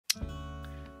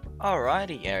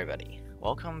Alrighty, everybody,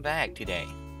 welcome back today.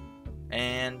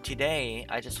 And today,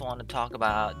 I just want to talk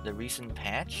about the recent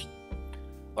patch,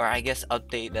 or I guess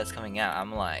update that's coming out.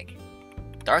 I'm like,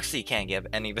 Darksea can't get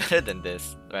any better than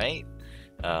this, right?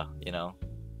 Uh, you know,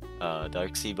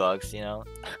 Darksea bugs,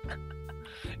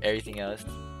 everything else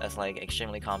that's like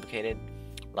extremely complicated,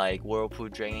 like whirlpool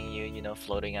draining you,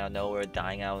 floating out of nowhere,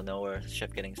 dying out of nowhere,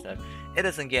 ship getting stuck. It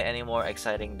doesn't get any more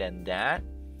exciting than that,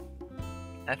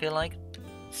 I feel like.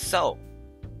 So,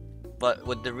 but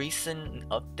with the recent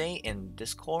update in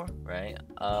Discord, right?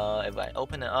 If I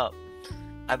open it up,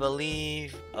 I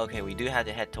believe okay, we do have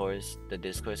to head towards the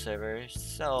Discord server.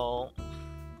 So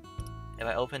if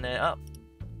I open it up,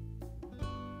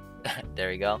 there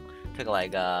we go. Took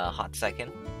like a hot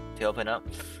second to open up,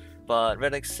 but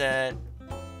Reddick said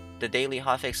the daily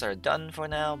hotfix are done for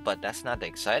now, but that's not the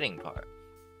exciting part.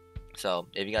 So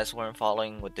if you guys weren't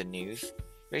following with the news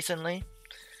recently,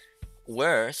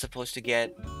 we're supposed to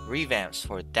get revamps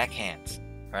for deckhands,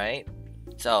 right?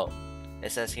 So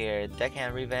it says here,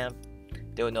 deckhand revamp.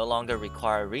 They will no longer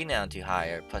require renown to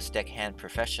hire plus deckhand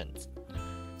professions.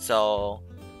 So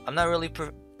I'm not really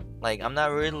I'm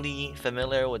not really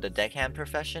familiar with the deckhand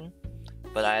profession,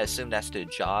 but I assume that's the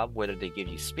job. Whether they give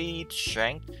you speed,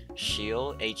 strength,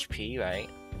 shield, HP, right?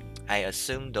 I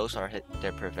assume those are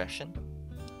their profession,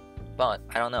 but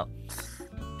I don't know.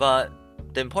 But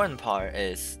the important part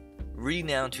is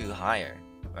renown to hire,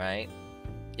 right?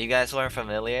 You guys weren't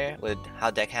familiar with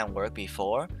how deckhand worked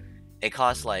before. It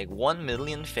costs like 1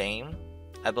 million fame,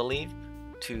 I believe,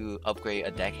 to upgrade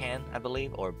a deckhand, I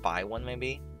believe, or buy one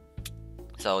maybe.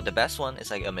 So the best one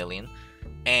is like 1 million,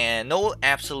 and no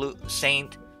absolute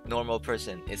saint normal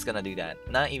person is gonna do that.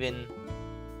 Not even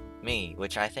me,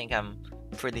 which I think I'm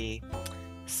pretty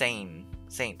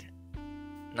saint,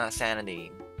 not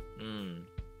sanity.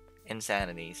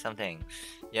 Insanity, something.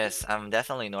 Yes, I'm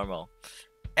definitely normal.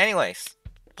 Anyways,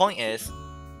 point is,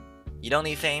 you don't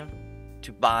need fame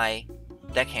to buy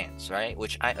deckhands, right?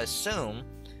 Which I assume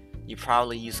you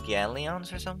probably use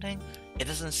galleons or something. It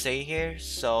doesn't say here,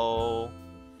 so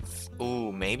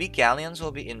ooh, maybe galleons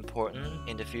will be important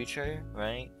in the future,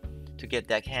 right? To get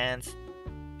deckhands,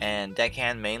 and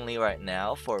deckhand mainly right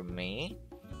now for me.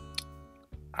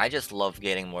 I just love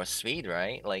getting more speed,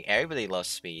 right? Like everybody loves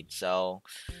speed, so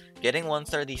getting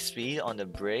 130 speed on the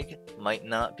brig might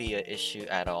not be an issue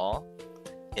at all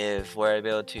if we're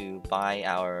able to buy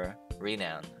our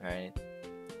renown, right?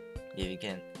 If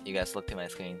you guys look to my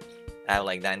screen, I have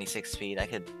like 96 speed. I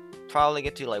could probably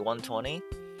get to like 120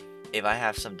 if I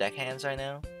have some deckhands right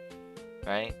now,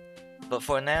 right? But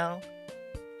for now,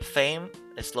 fame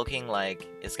is looking like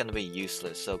it's gonna be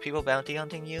useless. So people bounty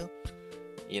hunting you,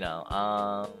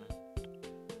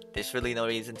 there's really no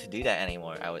reason to do that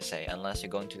anymore, I would say, unless you're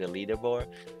going to the leaderboard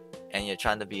and you're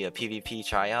trying to be a PvP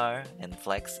tryhard and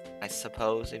flex, I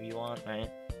suppose, if you want, right?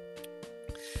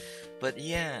 But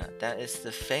yeah, that is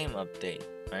the fame update,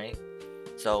 right?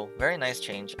 So very nice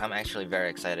change. I'm actually very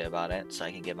excited about it, so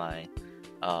I can get my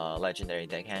legendary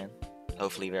deckhand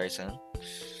hopefully very soon.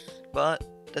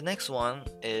 But the next one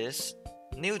is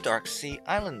new Darksea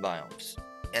island biomes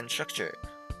and structure.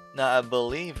 Now I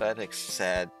believe Ethics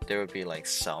said there would be like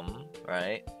some,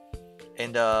 right?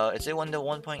 In the is it in the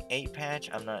 1.8 patch?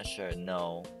 I'm not sure.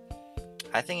 No,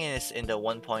 I think it's in the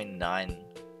 1.9,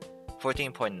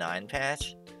 14.9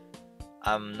 patch.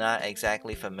 I'm not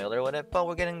exactly familiar with it, but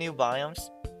we're getting new biomes,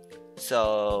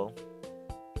 so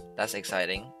that's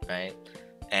exciting, right?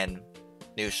 And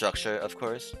new structure, of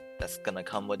course, that's gonna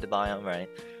come with the biome, right?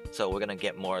 So we're gonna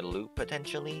get more loot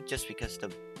potentially just because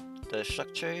the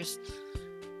structures.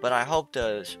 But I hope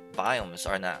the biomes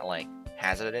are not like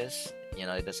hazardous.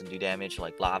 It doesn't do damage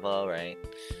like lava, right?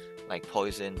 Like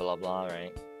poison, blah blah,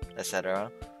 right?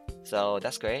 Etc. So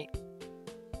that's great.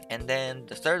 And then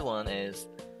the third one is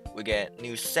we get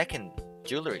new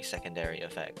jewelry secondary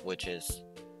effect, which is,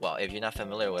 well, if you're not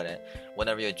familiar with it,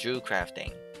 whenever you're jewel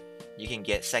crafting, you can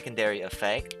get secondary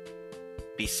effect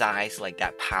besides like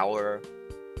that power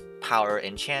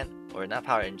enchant, or not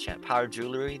power enchant, power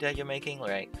jewelry that you're making,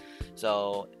 right?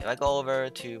 So if I go over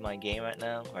to my game right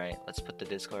now, right, let's put the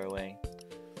Discord away,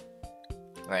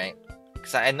 right?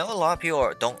 Because I know a lot of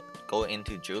people don't go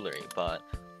into jewelry, but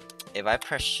if I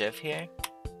press shift here,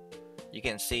 you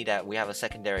can see that we have a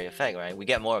secondary effect, right? We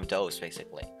get more of those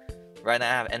basically. Right now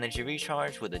I have energy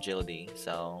recharge with agility,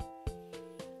 so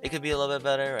it could be a little bit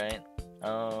better, right?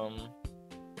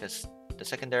 Because the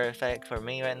secondary effect for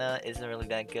me right now isn't really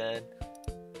that good,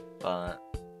 but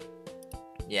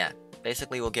yeah,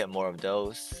 basically we'll get more of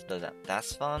those, so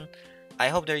that's fun. I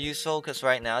hope they're useful, because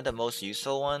right now the most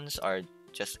useful ones are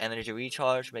just energy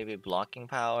recharge, maybe blocking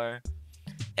power,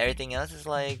 Everything else is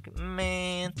like,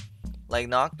 man, like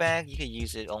knockback, you could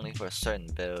use it only for a certain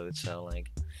build. So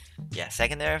like, yeah,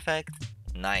 secondary effect,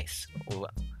 nice.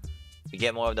 We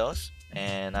get more of those,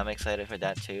 and I'm excited for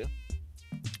that too.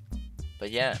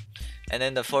 But yeah, and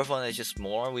then the fourth one is just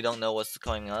more. We don't know what's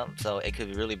coming up, so it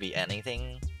could really be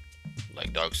anything.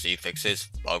 Like Dark Sea fixes,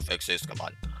 bug fixes. Come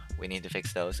on, we need to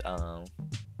fix those.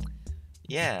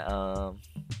 Yeah.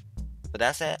 But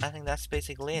that's it. I think that's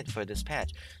basically it for this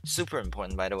patch. Super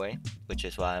important, by the way, which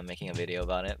is why I'm making a video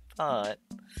about it. But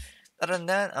other than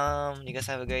that, you guys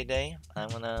have a great day. I'm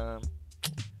gonna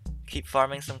keep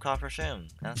farming some copper soon.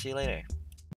 I'll see you later.